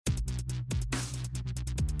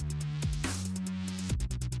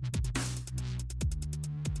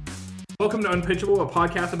Welcome to Unpitchable, a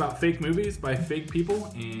podcast about fake movies by fake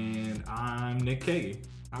people, and I'm Nick Kagi.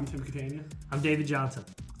 I'm Tim Catania. I'm David Johnson.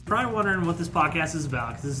 Probably wondering what this podcast is about,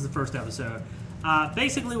 because this is the first episode.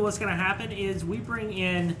 Basically, what's going to happen is we bring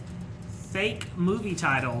in fake movie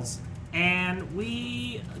titles, and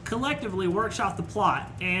we collectively workshop the plot,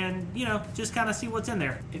 and, just kind of see what's in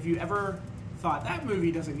there. If you ever thought that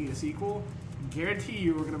movie doesn't need a sequel, guarantee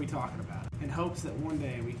you we're going to be talking about it in hopes that one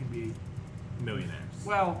day we can be Millionaires.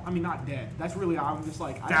 Well, I mean, not dead. That's really, I'm just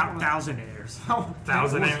like... Thousandaires.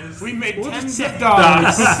 Thousandaires? We made tens of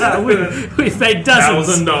dollars. We've made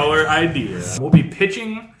dozens. $1,000 idea. We'll be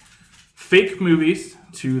pitching fake movies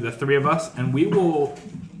to the three of us, and we will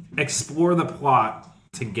explore the plot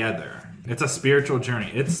together. It's a spiritual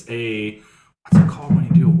journey. It's a... What's it called when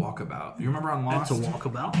you do a walkabout? You remember on Lost? It's a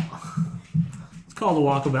walkabout. It's called a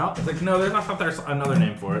walkabout. It's like, no, there's another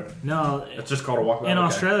name for it. No. It's just called a walkabout. In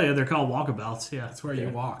Australia, they're called walkabouts, yeah. That's where you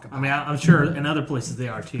walk. I mean, I'm sure in other places they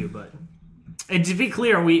are too, but... And to be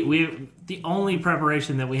clear, we the only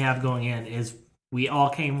preparation that we have going in is we all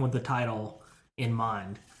came with the title in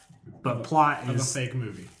mind. But plot of is... a fake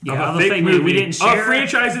movie. Yeah, of a fake movie. We didn't share of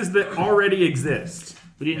franchises that already exist.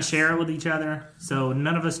 We didn't share it with each other, so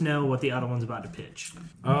none of us know what the other one's about to pitch.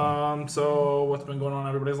 So what's been going on in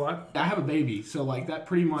everybody's life? I have a baby, so like that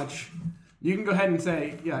pretty much... You can go ahead and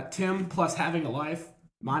say, yeah, Tim plus having a life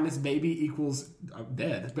minus baby equals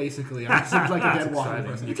dead, basically. I'm just like a dead walking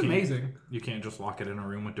person. It's amazing. You can't just lock it in a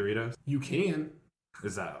room with Doritos? You can.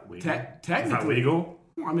 Is that legal? Technically. Is that legal?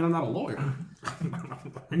 Well, I mean, I'm not a lawyer.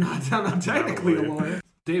 I'm not technically a lawyer.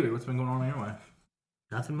 David, what's been going on in your life?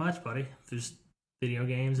 Nothing much, buddy. Just video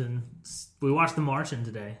games, and we watched The Martian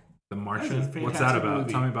today. The Martian? What's that about?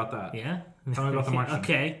 Movie. Tell me about that. Yeah? Tell me about The Martian.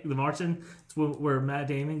 Okay, The Martian. It's where Matt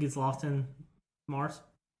Damon gets lost in Mars.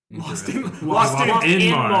 Lost in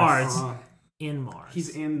Mars. Uh-huh. In Mars.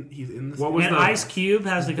 He's in this. What was and Ice Cube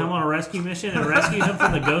has to come on a rescue mission and rescue him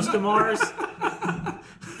from the ghost of Mars.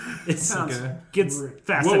 It sounds gets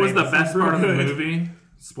fascinating. What was the best part of the movie?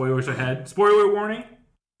 Spoilers ahead. Spoiler warning.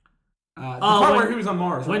 The part where he was on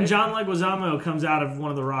Mars, when right? John Leguizamo comes out of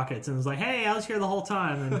one of the rockets and is like, "Hey, I was here the whole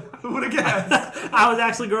time." And who would have guessed? I was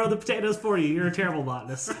actually growing the potatoes for you. You're a terrible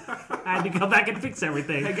botanist. I had to come back and fix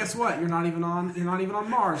everything. Hey, guess what? You're not even on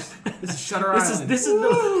Mars. This is Shutter Island. This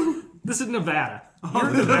is Nevada. You're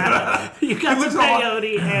in Nevada. You got some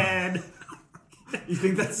peyote and. You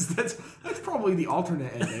think that's probably the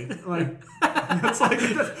alternate ending? Like that's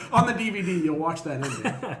on the DVD. You'll watch that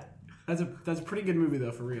ending. That's a pretty good movie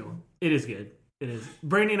though, for real. It is good. It is.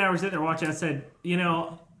 Brandy and I were sitting there watching. I said,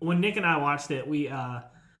 when Nick and I watched it, I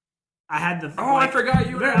had the. I forgot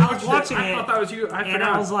you were watching it. I thought that was you. I forgot. And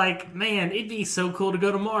I was like, man, it'd be so cool to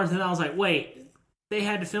go to Mars. And I was like, wait, they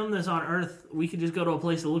had to film this on Earth. We could just go to a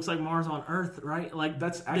place that looks like Mars on Earth, right? Like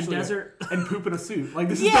that's actually the desert and poop in a suit. Like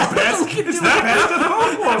this is the best. It's the best of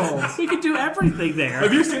both worlds. We could do everything there.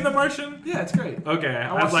 Have you seen The Martian? Yeah, it's great. Okay,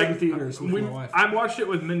 I watched it in theaters with my wife. I watched it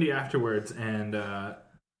with Mindy afterwards, and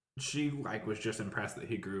she was just impressed that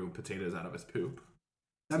he grew potatoes out of his poop.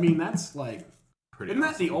 I mean, that's like. Pretty Isn't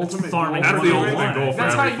that the ultimate farming? That's the ultimate goal for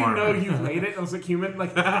That's how every you know farmer. you've made it as a human.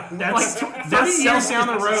 Like, that's 30 years down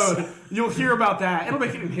the road, you'll hear about that. It'll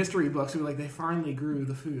make it in history books. It'll be like, they finally grew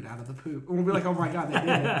the food out of the poop. And we'll be like, oh my God, they did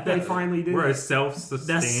it. They finally did We're it. a self-sustaining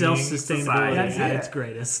That's self-sustainability society. at its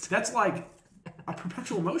greatest. That's like a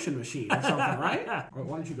perpetual motion machine or something, right? Well,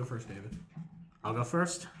 why don't you go first, David? I'll go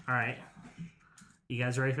first. All right. You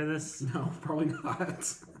guys ready for this? No, probably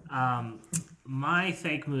not. My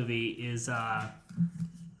fake movie is...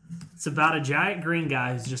 It's about a giant green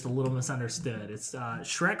guy who's just a little misunderstood. It's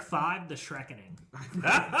Shrek 5, The Shrekening.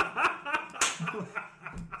 I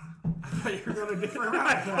thought you were going a different route.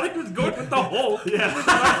 I thought he was going with the Hulk. Yeah.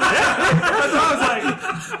 I was like,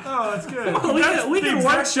 oh, that's good. Well, we can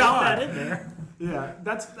workshop that in there. Yeah,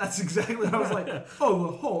 that's exactly. I was like,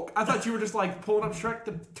 oh, the Hulk. I thought you were just like pulling up Shrek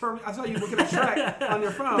to turn. I saw you looking at Shrek on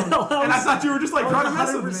your phone, and I thought you were just like trying to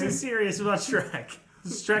mess with me. 100% serious about Shrek.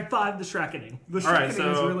 Shrek 5, The Shrekening. The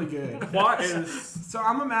Shrekening is really good. What is So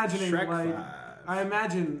I'm imagining Shrek like 5? I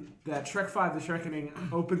imagine that Shrek 5, The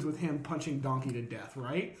Shrekening opens with him punching Donkey to death,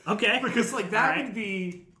 right? Okay. Because like that would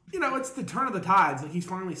be, it's the turn of the tides. Like he's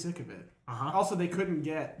finally sick of it. Uh-huh. Also, they couldn't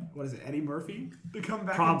get Eddie Murphy to come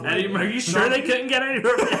back. Probably. Eddie Murphy. Are you sure they couldn't get Eddie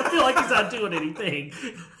Murphy? I feel like he's not doing anything.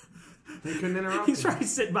 They couldn't interrupt He's him. probably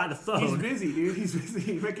sitting by the phone. He's busy, dude. He's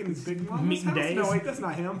busy making his big money. Meeting days. No, wait, that's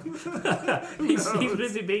not him. He's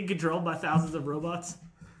busy being controlled by thousands of robots.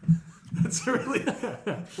 That's really.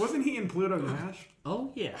 Wasn't he in Pluto Nash?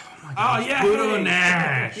 Oh yeah. Oh yeah, Pluto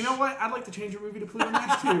Nash. You know what? I'd like to change your movie to Pluto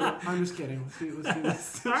Nash too. I'm just kidding. Let's do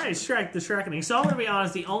this. All right, Shrek the Shrekening. So I'm gonna be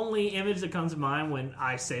honest. The only image that comes to mind when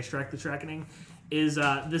I say Shrek the Shrekening is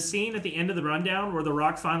the scene at the end of the rundown where the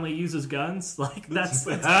Rock finally uses guns. Like that's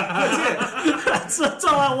it. That's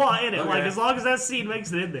all I want in it. Okay. Like as long as that scene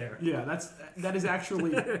makes it in there. Yeah, that is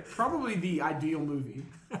actually probably the ideal movie.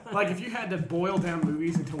 Like if you had to boil down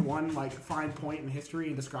movies into one like fine point in history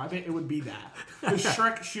and describe it, it would be that. The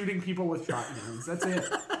Shrek shooting people with shotguns. That's it.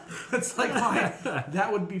 That's like fine.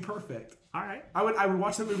 That would be perfect. All right. I would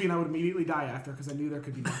watch the movie and I would immediately die after because I knew there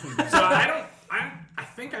could be nothing there. So I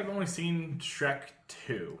think I've only seen Shrek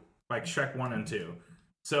 2, like Shrek 1 and 2.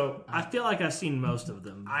 So I feel like I've seen most of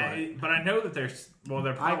them. But I know that there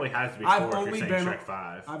probably has to be 4 if you're saying Shrek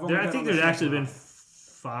 5. I think there's actually been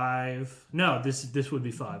 5. No, this would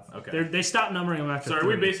be 5. Okay. They stopped numbering them after 3. So are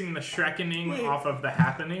we basing the Shrekening off of the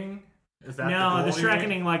happening? Is that the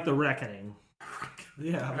Shrekening like the reckoning?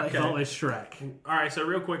 Yeah, like always Shrek. All right, so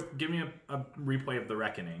real quick, give me a replay of the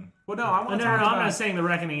reckoning. Well, no, I want to. I'm not saying the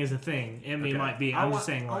reckoning is a thing. It might be. I'm just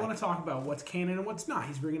saying. I want to talk about what's canon and what's not.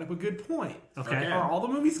 He's bringing up a good point. Okay. Are all the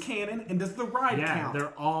movies canon, and does the ride count? Yeah,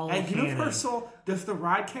 they're all. And canon. Universal, does the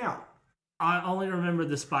ride count? I only remember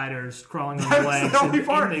the spiders crawling on the legs in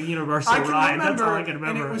the Universal ride. That's all I can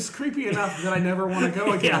remember. And it was creepy enough that I never want to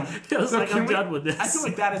go again. Yeah, it was like, I'm done with this. I feel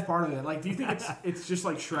like that is part of it. Like, do you think it's just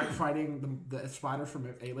like Shrek fighting the spiders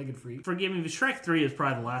from Eight-Legged Freak? Forgive me, but Shrek 3 is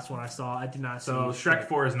probably the last one I saw. I did not see Shrek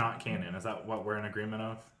 4 is not canon. Is that what we're in agreement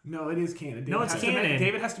of? No, it is canon. It's canon.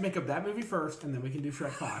 David has to make up that movie first, and then we can do Shrek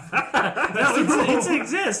 5. It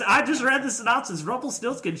exists. I just read the synopsis.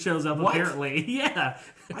 Rumpelstiltskin shows up, apparently. Yeah.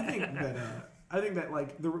 I think that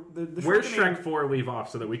like the where's Shrek 4 leave off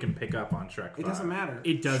so that we can pick up on Shrek 5? It doesn't matter.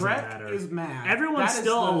 It doesn't matter. Shrek is mad. Everyone's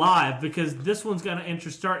still alive because this one's going to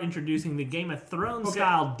start introducing the Game of Thrones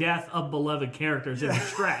style death of beloved characters in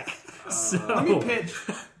Shrek. So let me pitch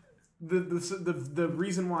the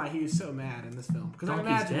reason why he is so mad in this film. Because I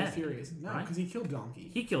imagine he's furious. No, because he killed Donkey.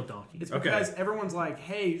 He killed Donkey. It's because everyone's like,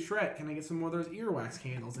 "Hey, Shrek, can I get some more of those earwax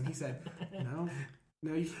candles?" And he said,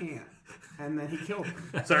 No, you can't. And then he killed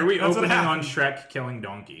him. So are we opening on Shrek killing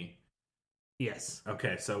Donkey? Yes.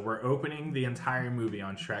 Okay, so we're opening the entire movie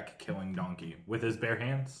on Shrek killing Donkey with his bare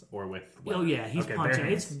hands or with... Oh yeah, he's punching.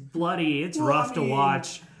 It's bloody. It's rough to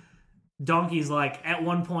watch. Donkey's like at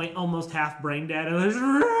one point almost half brain dead. And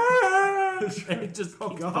it just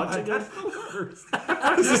keeps punching him.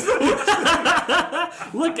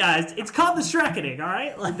 Look, guys, it's called The Shrekening, all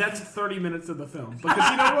right? Like, that's 30 minutes of the film.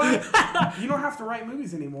 Because you know what? You don't have to write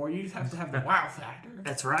movies anymore. You just have to have the wow factor.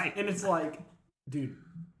 That's right. And it's like, dude.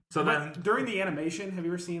 So then, during the animation, have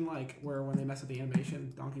you ever seen like where when they mess with the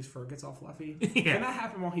animation, Donkey's fur gets all fluffy? Yeah. Can that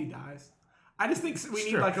happen while he dies? I just think we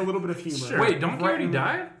need like a little bit of humor. Sure. Wait, Donkey already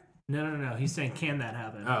died? No. He's saying, can that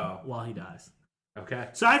happen while he dies? Okay.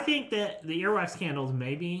 So I think that the earwax candles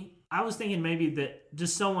maybe... I was thinking maybe that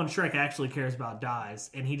just someone Shrek actually cares about dies,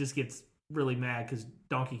 and he just gets really mad because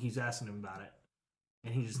Donkey keeps asking him about it.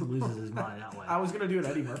 And he just loses his mind that way. I was going to do an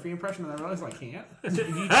Eddie Murphy impression, and I realized I can't. You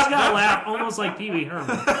just got to laugh almost like Pee Wee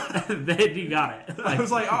Herman. Then you got it. I was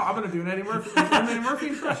like, I'm going to do an Eddie Murphy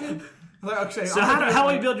impression. Like, okay, so how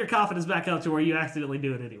do we build your confidence back up to where you accidentally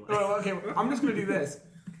do it anyway? Well, okay, I'm just going to do this.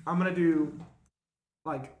 I'm going to do,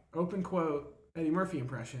 like, open quote, Eddie Murphy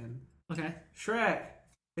impression. Okay. Shrek,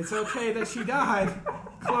 it's okay that she died.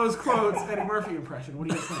 Close quotes, Eddie Murphy impression. What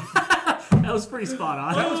do you think? That was pretty spot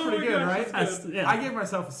on. That was pretty good, right? Yeah. I gave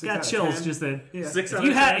myself a 6 Got out chills of 10. just then. Yeah. 6 out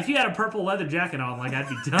of 10. If you had a purple leather jacket on, like I'd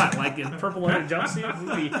be done. Like a purple leather jumpsuit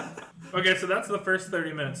would be. Okay, so that's the first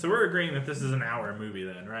 30 minutes. So we're agreeing that this is an hour movie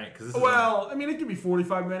then, right? I mean, it could be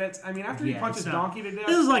 45 minutes. I mean, after he punches Donkey to death.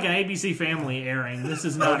 This is like an ABC Family airing. This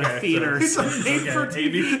is not a theater. It's a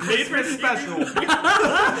made-for-TV Christmas special.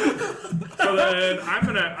 So then I'm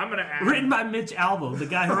gonna add... Written by Mitch Albom, the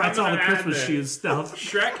guy who writes all the Christmas shoes stuff.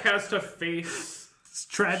 Shrek has to face...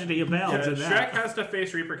 Tragedy abounds in that. Shrek has to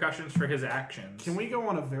face repercussions for his actions. Can we go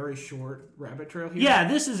on a very short rabbit trail here? Yeah,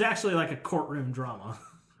 this is actually like a courtroom drama.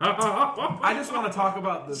 I just want to talk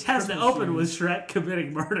about the. It has to open with Shrek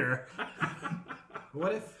committing murder.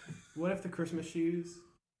 What if the Christmas shoes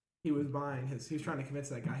he was buying he was trying to convince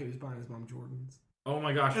that guy he was buying his mom Jordans? Oh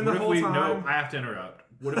my gosh! And what if we? No, I have to interrupt.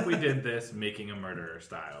 What if we did this Making a Murderer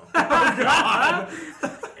style? Oh God!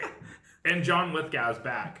 And John Lithgow's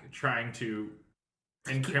back trying to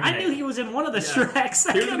incriminate. I knew he was in one of the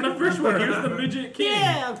Shreks. He was in the first one. He was the midget king.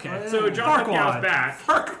 Yeah, okay. So John Lithgow's back.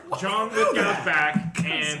 John Lithgow's back,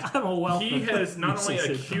 and he has not only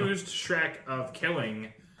accused Shrek of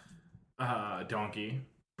killing Donkey,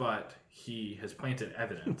 but he has planted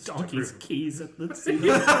evidence. Donkey's keys at the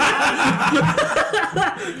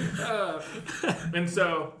And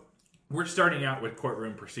so we're starting out with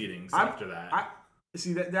courtroom proceedings after that.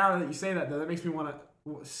 See, that now that you say that, though, that makes me want to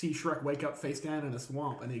see Shrek wake up face down in a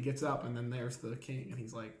swamp, and he gets up, and then there's the king, and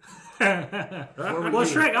he's like, well,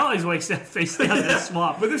 Shrek always wakes up face down in a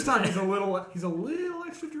swamp. But this time he's a little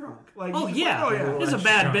extra drunk. Like, It's a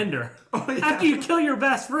bad bender. After you kill your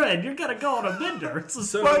best friend, you're gonna go on a bender.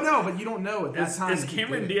 But you don't know at that time. Is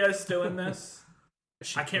Cameron Diaz still in this?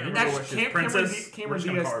 I can't remember what she's Princess. Cameron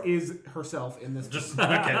Diaz is herself in this. Just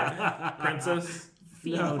okay, Princess.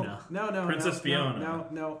 Fiona. No. Princess Fiona.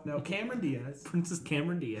 No. Cameron Diaz. Princess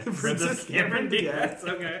Cameron Diaz. Princess Cameron Diaz.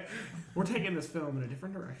 Okay. We're taking this film in a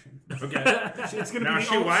different direction. Okay. It's gonna now, be is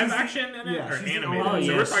she live action in it or animated? Oh,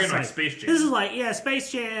 so we're talking like Space Jam. This is like,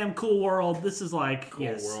 Space Jam, Cool World. This is like, Cool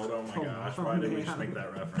World. Oh my gosh. Why did we just make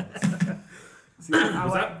that reference? See,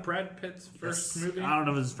 was that Brad Pitt's first movie? I don't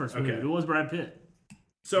know if it was his first movie. It was Brad Pitt.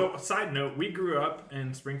 So, side note, we grew up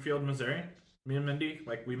in Springfield, Missouri. Me and Mindy,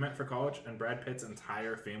 we met for college, and Brad Pitt's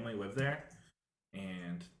entire family lived there,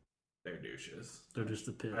 and they're douches. They're just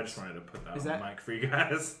the Pitts. I just wanted to put that on the mic for you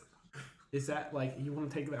guys. Is that you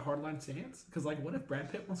want to take that hardline stance? Because what if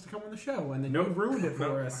Brad Pitt wants to come on the show and then you ruined it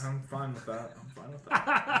for us? I'm fine with that.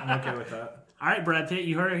 I'm okay with that. All right, Brad Pitt,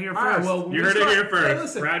 you heard it here first. Right, well, you heard it here first. Hey,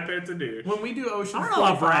 listen, Brad Pitt's a dude. When we do Ocean's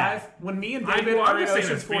 45, when me and David are in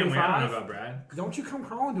Ocean's 45, I don't know about Brad. Don't you come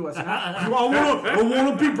crawling to us. I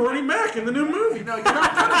want to be Bernie Mac in the new movie. No, you're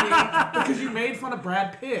not going to be because you made fun of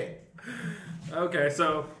Brad Pitt. Okay,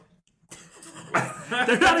 so...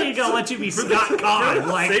 They're not even going to let you be Scott Conn,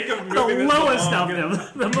 the lowest of them,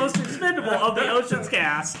 the most expendable of the Ocean's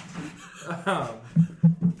cast.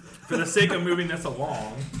 For the sake of moving this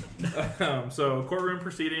along, so courtroom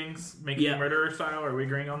proceedings, making murderer style, are we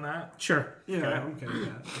agreeing on that? Sure. Yeah, okay. I'm okay with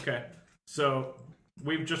that. Okay, so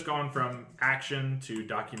we've just gone from action to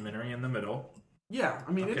documentary in the middle. Yeah,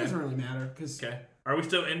 I mean, it doesn't really matter. Okay. Are we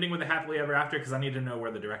still ending with a happily ever after? Because I need to know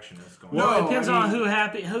where the direction is going. Well, it depends on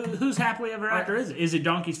who's happily ever after is it? Is it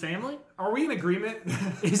Donkey's family? Are we in agreement?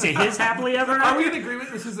 Is it his happily ever after? Are we in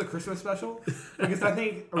agreement this is a Christmas special? Because I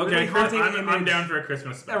think I'm down for a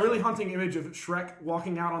Christmas special. A really haunting image of Shrek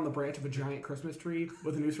walking out on the branch of a giant Christmas tree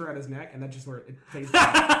with a noose around his neck, and that's just where it fades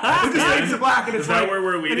black. It just fades to black, and it's is that where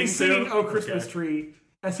we're leading and he's singing "Oh Christmas Tree"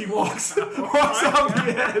 as he walks off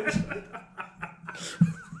the edge.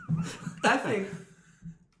 I think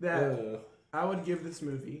that I would give this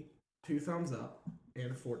movie 2 thumbs up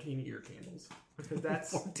and 14 ear candles. Because that's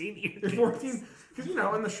 14 ear candles. 14, because in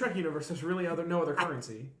the Shrek universe, there's really no other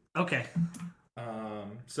currency. Okay.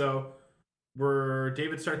 So,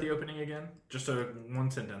 David start the opening again? Just one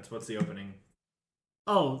sentence. What's the opening?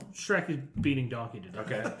 Oh, Shrek is beating Donkey to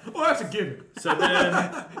death. Okay. Well, that's a given. So then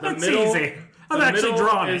the middle easy. I'm actually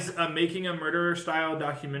drawing is making a murderer style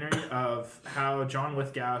documentary of how John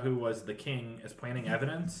Lithgow, who was the king, is planning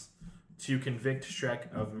evidence to convict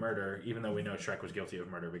Shrek of murder, even though we know Shrek was guilty of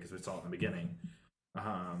murder because we saw it in the beginning.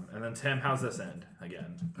 And then Tim, how's this end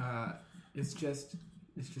again? It's just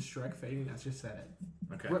Shrek fading. That's just said it.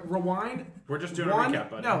 Okay. Rewind. We're just doing a recap,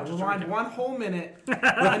 buddy. No, rewind 1 whole minute,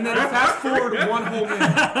 and then fast forward 1 whole minute,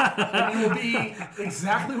 and you will be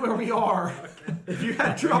exactly where we are. Okay. If you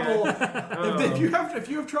had trouble, if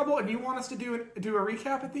you have trouble, and you want us to do a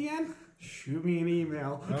recap at the end, shoot me an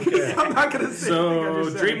email. Okay. I'm not going to say. So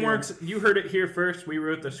DreamWorks, you heard it here first. We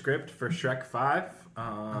wrote the script for Shrek 5.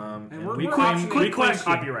 And we claim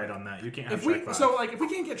copyright on that. You can't have Shrek 5. So, if we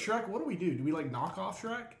can't get Shrek, what do? Do we knock off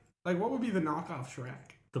Shrek? What would be the knockoff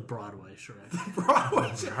Shrek? The Broadway Shrek.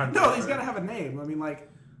 Broadway Shrek. No, he's got to have a name. I mean,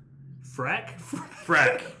 Freck?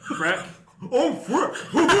 Freck. Oh, Freck!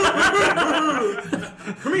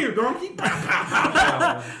 Come here, donkey.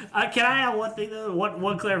 Can I have one thing, though?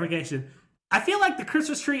 One clarification. I feel like the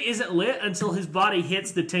Christmas tree isn't lit until his body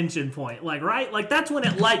hits the tension point. Right? That's when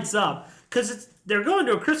it lights up. Because they're going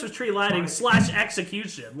to a Christmas tree lighting /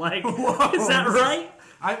 execution. Whoa, is that right?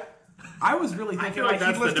 I was really thinking like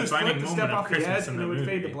he'd lift the his foot defining to moment step of off the Christmas edge and it would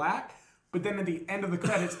fade to black. But then at the end of the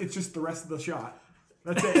credits, it's just the rest of the shot.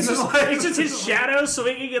 That's it. It's just his shadow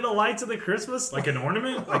swinging in the lights of the Christmas. Like an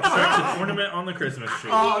ornament? Like Shrek's an ornament on the Christmas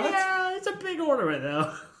tree. Yeah, it's a big ornament,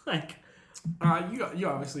 though. You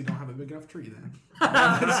obviously don't have a big enough tree then.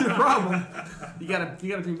 That's your problem. You gotta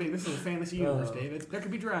dream big. This is a fantasy universe, David. There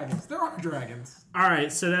could be dragons. There are dragons. All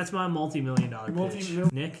right, so that's my multi-million-dollar pitch.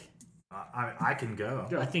 Nick? I can go.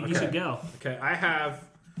 I think you should go. Okay, I have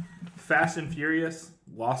Fast and Furious,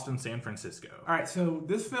 Lost in San Francisco. All right, so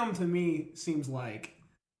this film to me seems like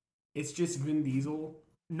it's just Vin Diesel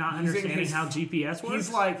not understanding how GPS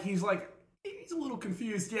works. He's He's a little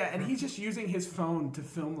confused, yeah, and he's just using his phone to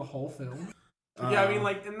film the whole film. Yeah, I mean,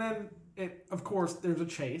 like, and then, of course, there's a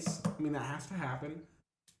chase. I mean, that has to happen.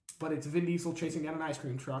 But it's Vin Diesel chasing down an ice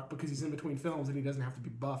cream truck because he's in between films and he doesn't have to be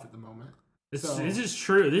buff at the moment. This is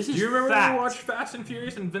true. This is Do you remember fact. when we watched Fast and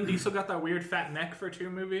Furious and Vin Diesel got that weird fat neck for 2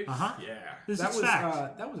 movies? Uh-huh. Yeah. That was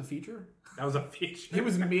fact. That was a feature. That was a feature. He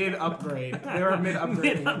was mid-upgrade. They were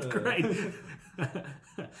mid-upgrade. Mid-upgrade. But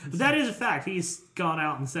that is a fact. He's gone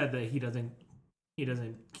out and said that he doesn't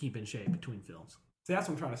keep in shape between films. See, that's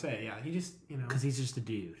what I'm trying to say. Yeah, he just, because he's just a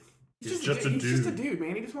dude. He's just a dude. He's just a dude,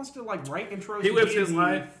 man. He just wants to like write intros. He lives his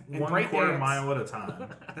life and 1/4 mile at a time.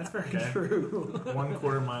 That's very true.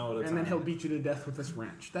 1/4 mile at a time. And then he'll beat you to death with this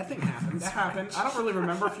wrench. That thing happened. That happened. I don't really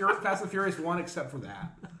remember Fast and Furious 1 except for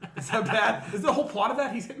that. Is that bad? Is the whole plot of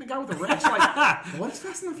that he's hitting the guy with a wrench? Like, what is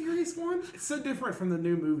Fast and the Furious 1? It's so different from the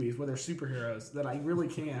new movies where they're superheroes that I really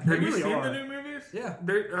can't. Have you seen the new movies? Yeah.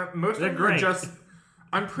 Most of them great. are just...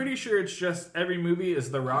 I'm pretty sure it's just every movie is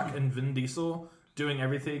The Rock and Vin Diesel doing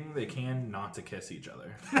everything they can not to kiss each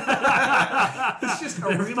other. It's just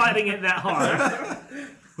They're fighting it that hard.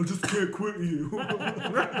 I just can't quit you.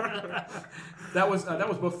 That was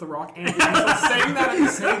both The Rock and Vin Diesel saying that at the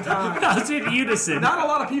same time. That was in unison. Not a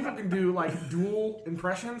lot of people can do like dual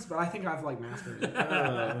impressions, but I think I've like mastered it.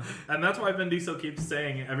 And that's why Vin Diesel keeps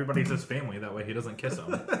saying everybody's his family. That way he doesn't kiss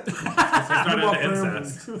them. He's not into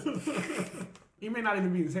incest. He may not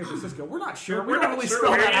even be in San Francisco. We're not sure. We're We don't not really sure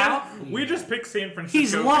spell where that he out. is. We just picked San Francisco.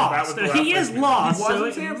 He's 'cause lost. that was the He last is place we lost, He so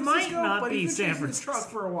was in it San might Francisco, not but be he's San been chasing his Francisco. truck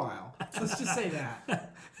for a while. So let's just say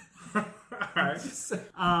that.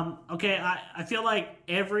 Alright. Okay, I feel like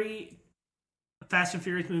every Fast and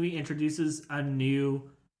Furious movie introduces a new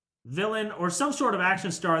villain or some sort of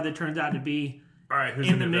action star that turns out to be Alright, who's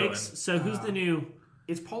in the new mix. villain? So who's the new?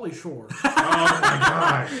 It's Pauly Shore. Oh my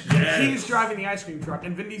gosh. Yes. He's driving the ice cream truck,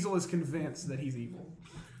 and Vin Diesel is convinced that he's evil.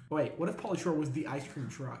 Wait, what if Pauly Shore was the ice cream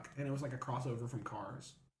truck, and it was like a crossover from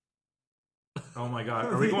Cars? Oh my god.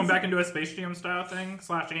 Are we going back into a Space Jam style thing /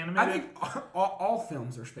 animated? I think all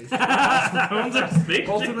films are Space Jam. Films are Space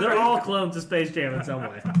Jam. They're all clones of Space Jam in some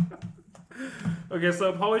way. Okay,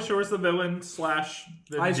 so Pauly Shore's the villain /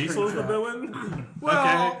 Vin Ice cream Diesel's the truck. villain?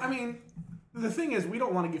 Well, Okay. I mean, the thing is, we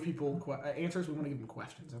don't want to give people answers. We want to give them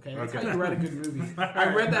questions. Okay, that's Okay. how you write a good movie.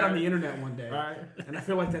 I read that on the internet one day, Alright. and I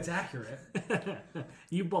feel like that's accurate.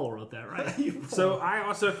 You both wrote that, right? So I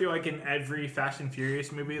also feel like in every Fast and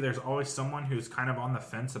Furious movie, there's always someone who's kind of on the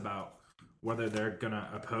fence about whether they're gonna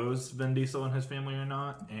oppose Vin Diesel and his family or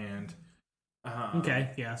not. And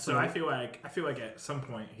Okay, yeah. so I feel like at some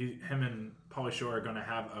point him and Pauly Shore are gonna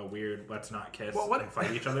have a weird let's not kiss and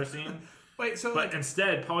fight each other scene. Wait, so But like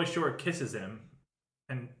instead, Pauly Shore kisses him,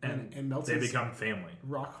 and melts they his become family.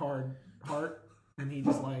 rock hard heart, and he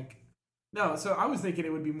just like no. So I was thinking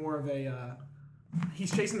it would be more of a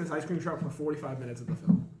he's chasing this ice cream truck for 45 minutes of the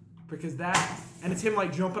film because and it's him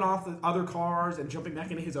like jumping off the other cars and jumping back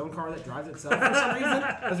into his own car that drives itself for some reason.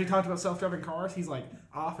 As we talked about self-driving cars, he's like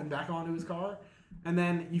off and back onto his car, and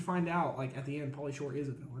then you find out like at the end, Pauly Shore is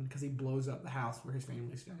a villain because he blows up the house where his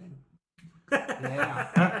family's staying. Yeah.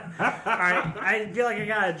 All right, I feel like I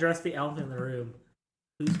gotta address the elephant in the room.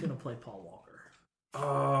 Who's gonna play Paul Walker?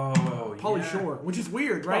 Oh, Pauly Shore, which is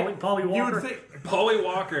weird, right? Pauly Walker. You would think Pauly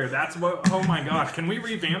Walker. That's what. Oh my gosh! Can we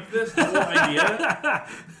revamp this whole idea?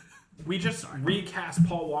 We just recast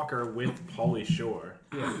Paul Walker with Pauly Shore.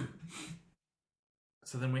 yeah.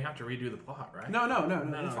 So then we have to redo the plot, right? No, No,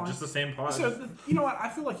 it's fine. just the same plot. So, you know what? I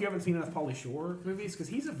feel like you haven't seen enough Pauly Shore movies because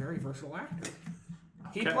he's a very versatile actor.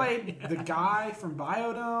 He Okay. played the guy from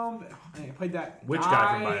Biodome. He played that Which guy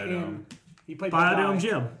guy from Biodome? He played that Biodome guy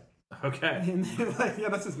Jim. Okay. yeah,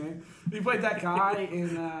 that's his name. He played that guy in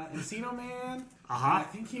Encino Man. Uh-huh. I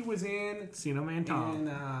think he was in. Casino Man Tom.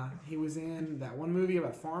 And he was in that one movie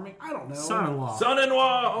about farming. I don't know. Son-in-law.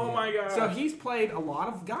 Son-in-law. Oh my god. So he's played a lot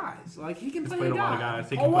of guys. Like he can play played a a guy. lot of guys.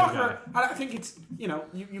 He Paul can play a Walker. I think it's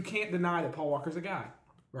you can't deny that Paul Walker's a guy,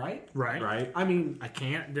 right? right. I mean, I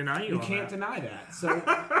can't deny you. you on can't that. deny that. So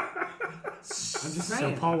I'm just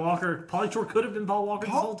saying. So Pauly Shore could have been Paul Walker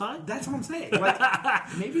this whole time. That's what I'm saying.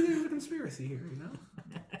 Like maybe there's a conspiracy here. You know.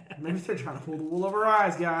 Maybe they're trying to pull the wool over our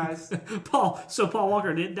eyes, guys. Paul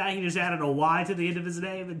Walker didn't die. He just added a Y to the end of his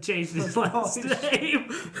name and changed his last name.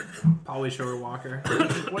 Pauly Shore Walker.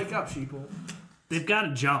 Wake up, sheeple. They've got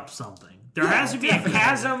to jump something. There has to be a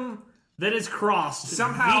chasm that is crossed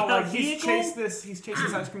Somehow, via like he's vehicle? chased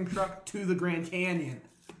this ice cream truck to the Grand Canyon,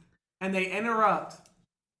 and they interrupt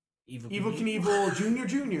Evil Knievel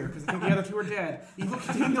Jr. because I think the other two are dead. Evil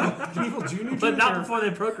Knievel Jr. But not before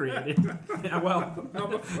they procreated. Yeah, well,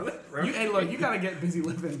 hey, look, you gotta get busy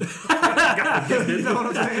living. You know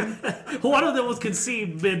what I'm saying? One of them was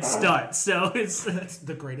conceived mid-stunt, so it's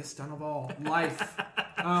the greatest stunt of all. Life.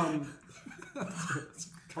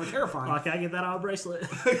 Terrifying. Oh, can I get that on a bracelet?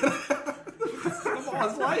 Stunt of all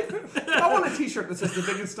his life. I want a T-shirt that says the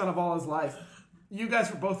biggest stunt of all his life. You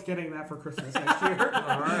guys are both getting that for Christmas next year.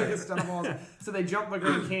 All right. Stunt of all his life. So they jump the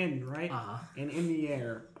Grand Canyon, right? And in the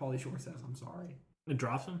air, Pauly Shore says, "I'm sorry." It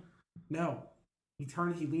drops him? No. He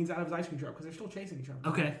leans out of his ice cream truck because they're still chasing each other.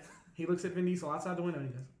 Okay. He looks at Vin Diesel outside the window and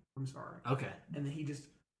he goes, "I'm sorry." Okay. And then he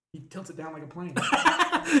tilts it down like a plane.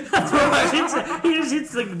 That's what he just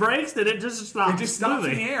hits the brakes and it just stops. It just stops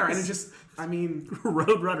moving. in the air, and it just, I mean,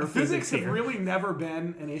 Roadrunner physics have here. really never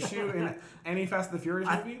been an issue in any Fast and the Furious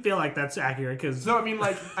movie. I feel like that's accurate because So I mean,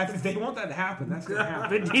 like, if they want that to happen, that's gonna happen.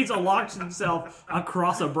 Vin Diesel launches himself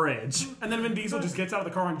across a bridge. And then Vin Diesel just gets out of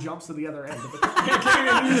the car and jumps to the other end of the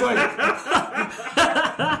canyon, and he's like,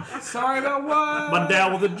 "Sorry about what?" But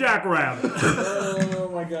down with a jackrabbit. Oh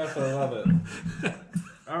my gosh, I love it.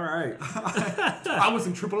 All right. I was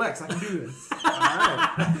in Triple X. I can do this. All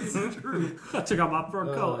right. It's true. I took out my fur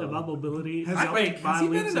coat and my mobility. Wait, has he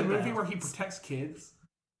been in a movie where he protects kids?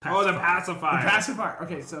 Oh, the pacifier. The pacifier.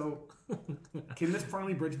 Okay, so can this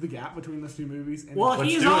finally bridge the gap between those two movies? And Well,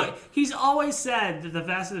 Let's he's always said that the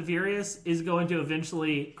Fast and the Furious is going to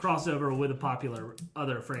eventually cross over with a popular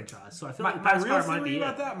other franchise. So I feel like the my real pacifier might theory be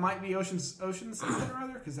about it. that might be Ocean's something or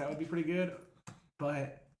other, because that would be pretty good.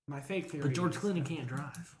 But my fake theory. But George is, Clooney can't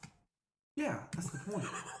drive. Yeah, that's the point.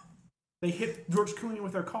 They hit George Clooney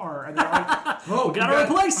with their car, and they're like, "Oh, We gotta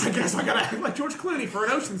replace I him." guess I gotta act like George Clooney for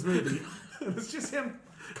an Ocean's movie." It's just him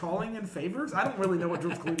calling in favors. I don't really know what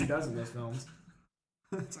George Clooney does in those films.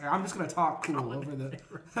 It's like, I'm just gonna talk cool over the.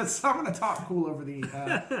 I'm gonna talk cool over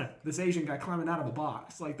the this Asian guy climbing out of the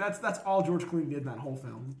box. Like that's all George Clooney did in that whole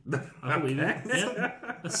film. I believe it. Yeah.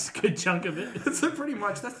 That's a good chunk of it. It's pretty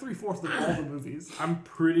much that's 3/4 of all the movies. I'm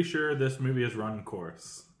pretty sure this movie is run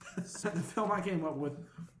course. The film I came up with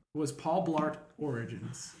was Paul Blart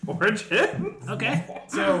Origins. Origins? Okay.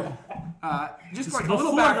 So, just like a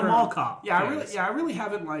little Before background. the mall cop. Yeah, I really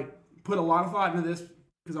haven't like put a lot of thought into this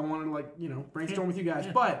because I wanted to brainstorm with you guys.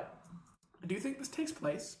 Yeah. But I do think this takes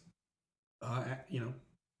place,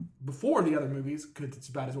 before the other movies because it's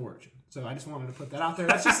about his origin. So I just wanted to put that out there.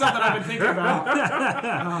 That's just something I've been thinking about.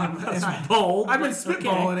 That's bold. I've been but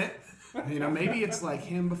spitballing okay. it. Maybe it's like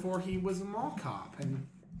him before he was a mall cop, and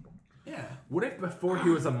yeah. What if before he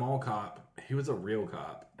was a mall cop, he was a real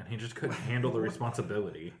cop and he just couldn't handle the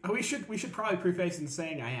responsibility? We should probably preface in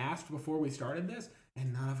saying I asked before we started this,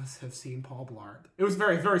 and none of us have seen Paul Blart. It was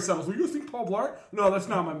very, very subtle. So you guys think Paul Blart? No, that's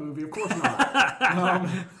not my movie. Of course not.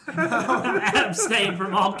 Abstain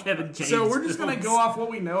from all Kevin James. So we're just going to films. go off what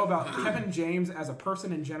we know about Kevin James as a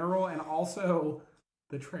person in general, and also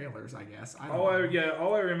the trailers, I guess. All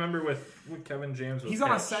I remember with Kevin James was He's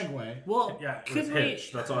on a Hitch. Segway. Well, Yeah, it could was we?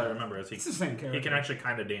 Hitch. That's all I remember. Is It's the same character. he can actually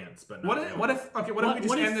kind of dance, but What not if, really. what if we just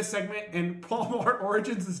what if- end this segment and Paul Blart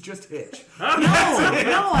Origins is just Hitch? No,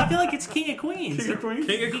 I feel like it's King of Queens. King of Queens?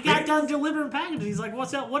 King of He got Queens? done delivering packages. He's like,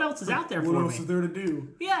 "What's up? What else is out there What for else me?" is there to do?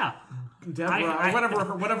 Yeah. Deborah, I-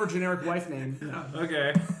 whatever generic wife name.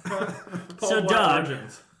 Okay. So Blart Doug,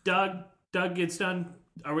 Origins. Doug gets done.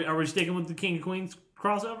 Are we sticking with the King of Queens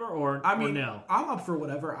crossover or no? I'm up for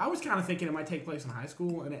whatever. I was kind of thinking it might take place in high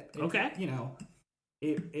school, and it Okay.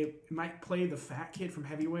 It might play the fat kid from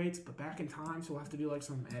Heavyweights, but back in time, so we'll have to do like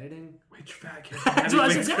some editing. Which fat kid? That's what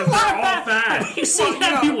I said. Heavyweights, There's a 'cause lot they're of all fat. fat. You see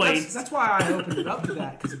heavyweights. That's why I opened it up to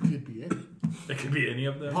that, because it could be it. It could be any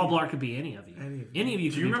of them. Paul Blart could be any of you. Any of you.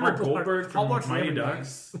 Do could you be remember Paul Blart. Goldberg Paul from Blart's Mighty everybody.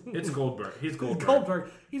 Ducks? It's Goldberg. He's Goldberg.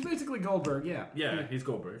 Goldberg. He's basically Goldberg, yeah. Yeah, he's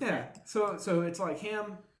Goldberg. Yeah. So it's like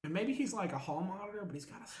him, and maybe he's like a hall monitor, but he's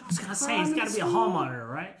got to stop. I was gonna say he's got to be a hall monitor,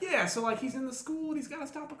 right? Yeah. So like he's in the school, and he's got to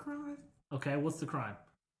stop a crime. Okay, what's the crime?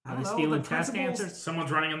 I Are don't they know, stealing the test principals- answers?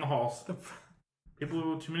 Someone's running in the halls. Too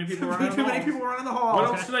many people running in Too the many halls. people running the hall. What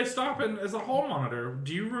else do they stop in as a hall monitor?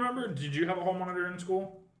 Do you remember? Did you have a hall monitor in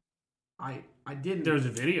school? I didn't. There's a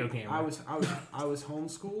video camera. I was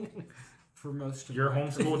homeschooled for most of Your my-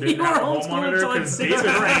 homeschool You didn't were have a hall homeschooled monitor until because like David's sixth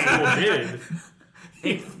homeschool did.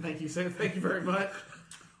 Hey, thank you, sir. Thank you very much.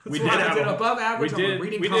 We That's did why I have did a, above we average on my did,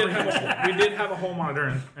 reading we did comprehension. have a hall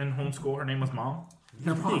monitor in homeschool. Her name was Mom.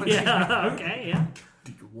 Your mom- Yeah. Okay. Yeah.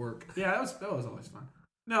 do your work. Yeah, that was always fun.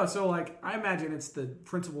 No, so like I imagine it's the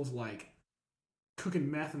principal's like cooking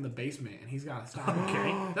meth in the basement, and he's got to stop.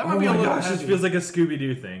 Okay. That might be a little this heavy. feels like a Scooby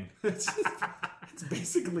Doo thing. It's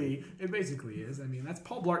basically is. I mean, that's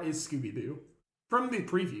Paul Blart is Scooby Doo. From the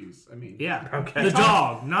previews, I mean. Yeah. Okay. The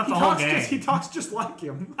dog, not the whole gang. He talks just like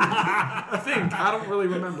him. I think. I don't really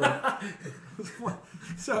remember.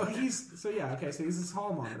 So he's this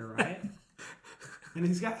hall monitor, right? And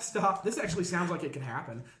he's got to stop. This actually sounds like it could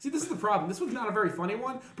happen. See, this is the problem. This was not a very funny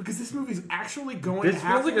one because this movie's actually going to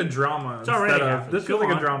happen. This feels like a drama. This feels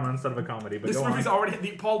like a drama instead of a comedy. But this movie's already,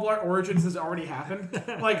 the Paul Blart Origins has already happened.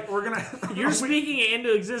 Like, we're going to... You're speaking it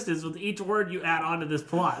into existence with each word you add on to this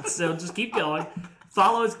plot. So just keep going.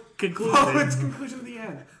 Follow its conclusion. Follow its conclusion to the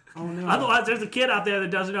end. Oh, no. Otherwise, there's a kid out there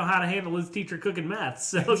that doesn't know how to handle his teacher cooking meth.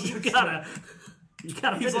 So you gotta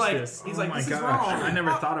finish this. He's oh like, my this gosh. is wrong. I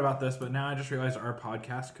never thought about this, but now I just realized our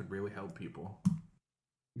podcast could really help people.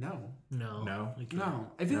 No.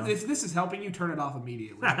 If this is helping you, turn it off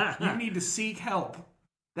immediately. You need to seek help.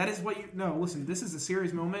 That is what you... No, listen, this is a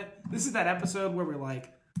serious moment. This is that episode where we're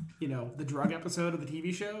like, the drug episode of the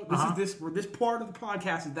TV show. This part of the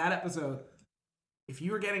podcast is that episode. If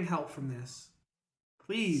you are getting help from this,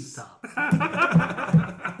 please stop.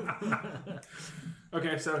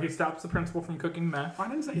 Okay, so he stops the principal from cooking meth. I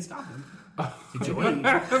didn't say stop him.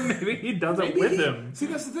 Maybe he does it with him. See,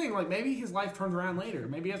 that's the thing. Like, maybe his life turns around later.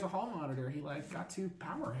 Maybe as a hall monitor, he got too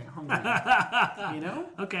power hungry.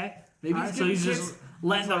 Okay. Maybe he's just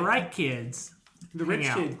letting the right kids, the rich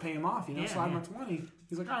kids, pay him off. Slide him a 20.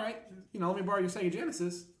 He's like, all right, let me borrow your Sega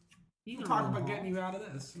Genesis. We'll talk about getting you out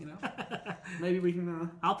of this. Maybe we can.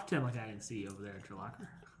 I'll pretend like I didn't see you over there at your locker.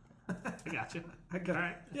 I got you. All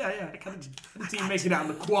right. Yeah. The team makes it out in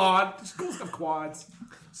the quad. Schools have quads.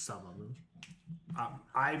 Some of them.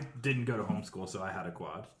 I didn't go to homeschool, so I had a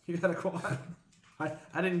quad. You had a quad.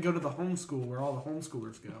 I didn't go to the homeschool where all the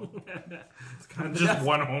homeschoolers go. It's kind of just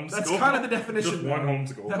one homeschool. That's kind of the definition. Just one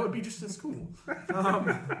homeschool. That would be just a school.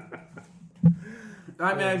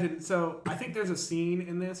 I imagine. So I think there's a scene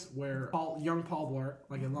in this where young Paul Blart,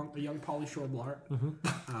 like a young Pauly Shore Blart,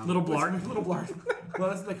 Little Blart, Little Blart. Well,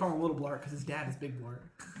 that's what they call him, Little Blart, because his dad is Big Blart.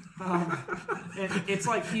 And it's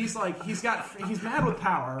like he's mad with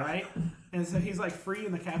power, right? And so he's like free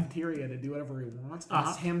in the cafeteria to do whatever he wants. And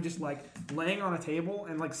it's him just like laying on a table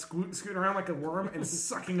and like scooting around like a worm and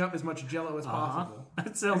sucking up as much Jello as possible.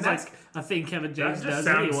 That sounds like a thing Kevin James does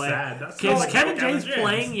anyway. Sad. Is Kevin James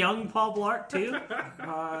playing young Paul Blart too?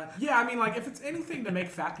 Yeah, I mean, like if it's anything to make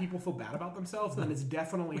fat people feel bad about themselves, then it's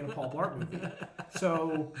definitely in a Paul Blart movie.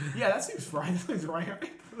 So yeah, that seems right. That seems right.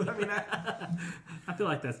 I mean, I feel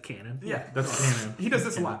like that's canon. Yeah, that's canon. He does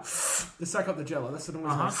this a lot to suck up the Jello. That's the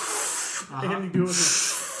noise. And then you do it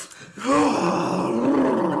with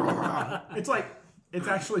it's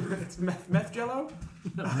actually meth Jello.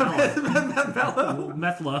 Mellow.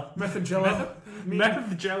 Meth and Jello. Meth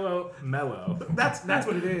and Jello mellow. That's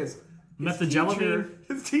what it is. Meth and Jello mead?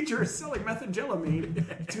 His teacher is selling meth and Jello mead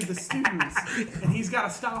to the students, and he's got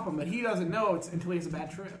to stop him, but he doesn't know it until he has a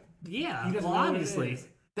bad trip. Yeah, he doesn't know obviously.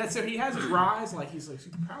 That's so he has his rise, like he's like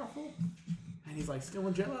super powerful, and he's like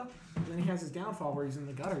stealing Jello, and then he has his downfall where he's in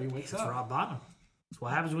the gutter. He wakes up. It's rock bottom. That's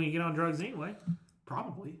what happens when you get on drugs anyway.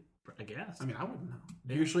 Probably. I guess. I mean, I wouldn't know.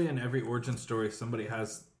 Usually in every origin story, somebody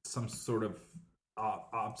has some sort of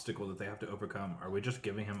obstacle that they have to overcome. Are we just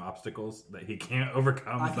giving him obstacles that he can't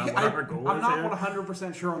overcome? Is that what our goal is? I'm not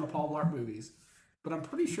 100% sure on the Paul Blart movies, but I'm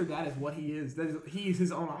pretty sure that is what he is. He is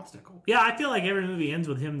his own obstacle. Yeah, I feel like every movie ends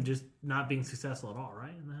with him just not being successful at all,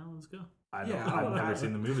 right? And the hell, let's go. I've never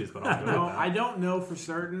seen the movies, but I'll go with that. I don't know for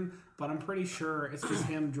certain, but I'm pretty sure it's just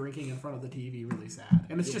him drinking in front of the TV really sad.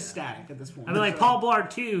 And it's just static at this point. I mean, like Paul Blart,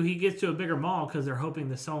 too, he gets to a bigger mall because they're hoping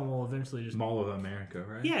that someone will eventually just... Mall of America,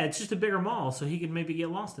 right? Yeah, it's just a bigger mall, so he can maybe get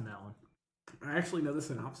lost in that one. I actually know the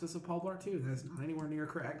synopsis of Paul Blart, too. That is not anywhere near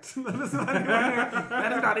correct. That is not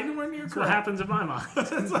anywhere near correct. That's what happens in my mind.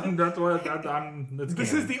 This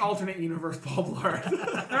is the alternate universe Paul Blart.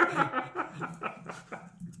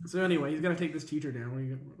 So anyway, he's gonna take this teacher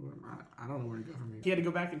down. I don't know where to go from here. He had to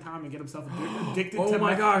go back in time and get himself addicted to Oh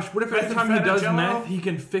my gosh! What if every time he does meth, he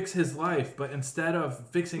can fix his life? But instead of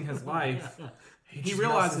fixing his life, he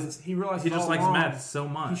realizes he just likes meth so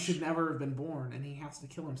much. He should never have been born, and he has to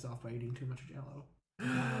kill himself by eating too much Jello.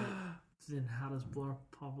 Then how does Paul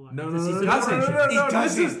Blart? No. He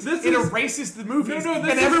doesn't. It erases the movies,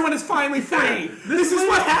 and everyone is finally free. This is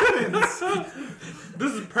what happens.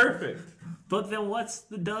 This is perfect. But then what's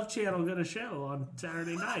the Dove Channel going to show on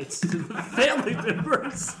Saturday nights to the family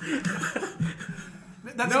members?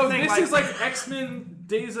 This is like X-Men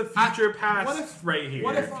Days of Future Past right here.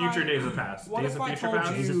 Future Days of Past. What Days if of I Future told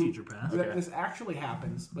Past? you Days of Future Past. that this actually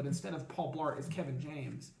happens, but instead of Paul Blart, it's Kevin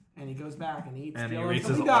James, and he goes back and eats and he Jello erases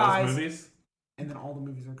until he all dies, his movies? and then all the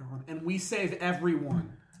movies are gone, and we save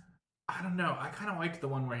everyone. I don't know. I kind of liked the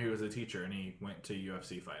one where he was a teacher and he went to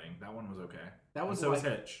UFC fighting. That one was okay. That was so was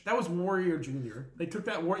Hitch. That was Warrior Jr. They took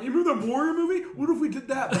that Warrior. You remember the Warrior movie? What if we did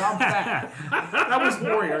that? But I'm fat. That was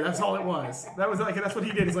Warrior. That's all it was. That was like that's what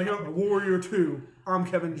he did. He's like, oh, Warrior 2. I'm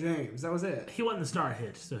Kevin James. That was it. He wasn't the star of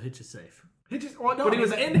Hitch, so Hitch is safe. Hitch is, well, no, but he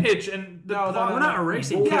was in Hitch and we're not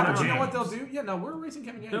erasing Yeah, Kevin but you know James. what they'll do? Yeah, no, we're erasing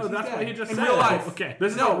Kevin James. No, He's that's dead. what he just in said. real life. Okay.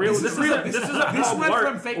 This is not real. This is a Paul went Blart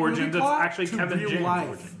from fake origin. movie That's plot actually to Kevin real James life.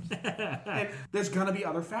 origin. And there's gonna be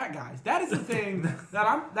other fat guys. That is the thing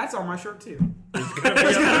that's on my shirt too. There's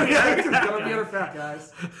gonna be There's gonna be other fat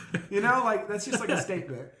guys. You know, like that's just like a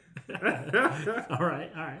statement. All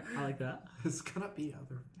right. I like that. There's gonna be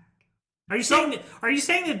other fat Are you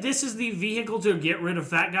saying that this is the vehicle to get rid of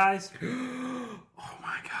fat guys? Oh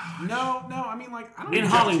my god. No. I mean, like I don't. In know.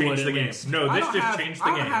 Hollywood, the at game. least. No, this just changed the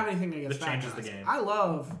game. I don't have anything against This fat changes guys. the game. I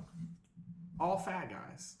love all fat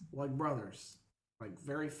guys, like brothers, like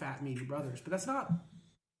very fat, meaty brothers. But that's not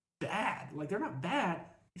bad. Like they're not bad.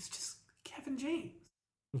 It's just Kevin James.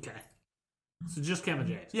 Okay. So just Kevin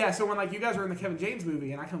James. Yeah. So when like you guys are in the Kevin James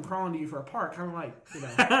movie and I come crawling to you for a part, kind of like your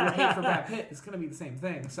hate for Brad Pitt, it's gonna be the same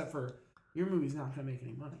thing, except for your movie's not gonna make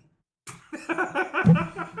any money.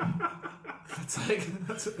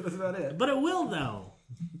 That's about it. But it will, though.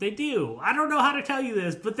 They do. I don't know how to tell you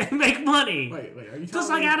this, but they make money. Wait, are you just telling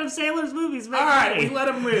like me? Adam Sandler's movies make All right, money. we let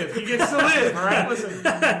him live. He gets to live. All right, listen.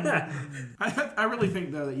 I really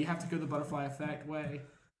think though that you have to go the butterfly effect way,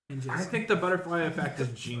 and just I think the butterfly effect is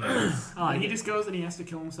genius. he just goes and he has to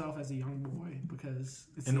kill himself as a young boy because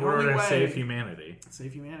it's In the order only to way save humanity.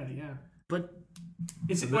 Save humanity, yeah. But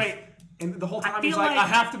It's wait, and the whole time I he's feel like, like- I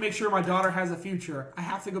have to make sure my daughter has a future. I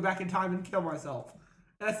have to go back in time and kill myself.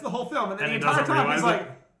 And that's the whole film. And then And the he entire doesn't time he's realize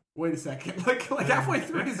like, wait a second. Like halfway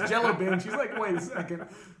through his Jello binge, he's like, wait a second,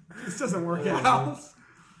 this doesn't work out.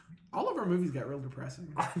 All of our movies got real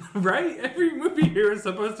depressing. Right? Every movie here is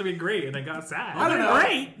supposed to be great, and it got sad. I don't know.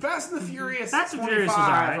 great. Fast and the Furious Fast and 25 Furious was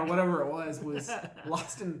alright. or whatever it was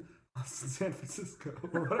lost in San Francisco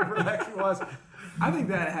or whatever it actually was. I think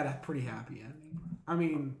that had a pretty happy ending. I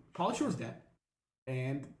mean, Pauly Shore's dead.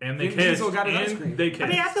 And they Vin kissed. Diesel got an ice And cream. they kissed. I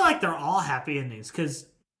mean, I feel like they're all happy endings because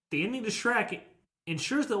the ending to Shrek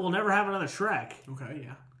ensures that we'll never have another Shrek, Okay,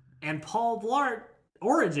 yeah. and Paul Blart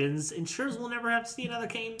Origins ensures we'll never have to see another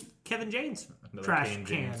Kevin James Another trash Kane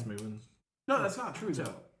can. James moving. No, that's not true,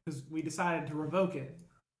 though. Because we decided to revoke it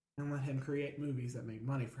and let him create movies that make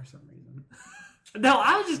money for some reason. No,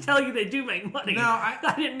 I was just telling you they do make money. No, I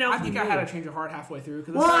didn't know. I if think you I knew. had a change of heart halfway through.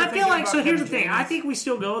 Well, I feel like so. Here's the Kevin thing. I James. think we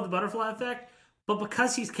still go with the butterfly effect, but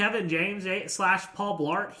because he's Kevin James / Paul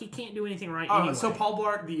Blart, he can't do anything right. Anyway. So Paul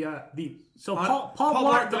Blart, Paul Blart,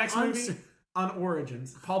 Blart, the next movie, on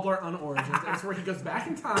Origins. Paul Blart on Origins. That's where he goes back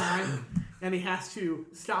in time and he has to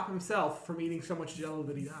stop himself from eating so much Jello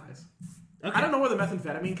that he dies. Okay. I don't know where the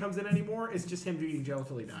methamphetamine comes in anymore. It's just him eating Jello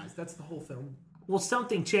till he dies. That's the whole film. Well,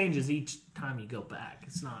 something changes each time you go back.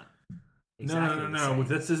 It's not. Exactly the No. same.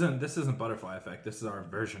 This isn't butterfly effect. This is our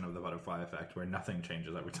version of the butterfly effect, where nothing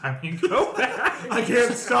changes every time you go back. I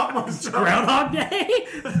can't stop myself. Groundhog Day.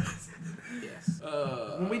 Yes.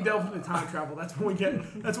 When we delve into time travel, that's when we get.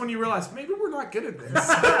 That's when you realize maybe we're not good at this.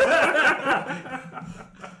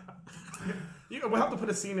 We'll have to put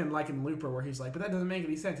a scene in like in Looper where he's like, "But that doesn't make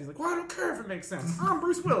any sense." He's like, "Well, I don't care if it makes sense. I'm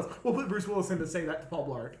Bruce Willis." We'll put Bruce Willis in to say that to Paul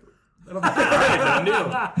Blart.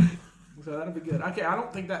 So that'll be good. Okay, I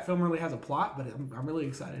don't think that film really has a plot, but I'm really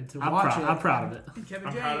excited to watch it. I'm proud of it. Kevin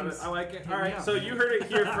I'm James. proud of it. I like it. All Yeah. right, so you heard it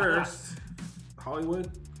here first. Hollywood,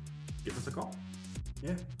 give us a call.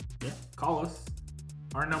 Yeah. Call us.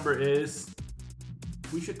 Our number is.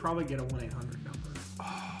 We should probably get a 1-800 number.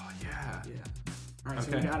 Oh yeah. Yeah. All right, so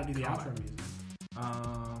Okay. we got to do the Call outro music.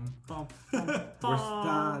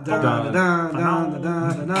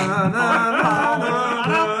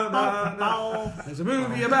 There's a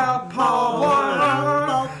movie about Paul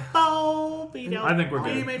Walker. I think we're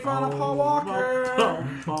good. He made fun of Paul Walker.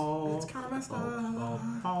 It's kind of messed up.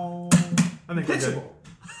 I think we're good.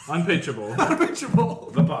 Unpitchable. Unpitchable.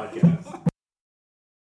 Unpitchable. The podcast.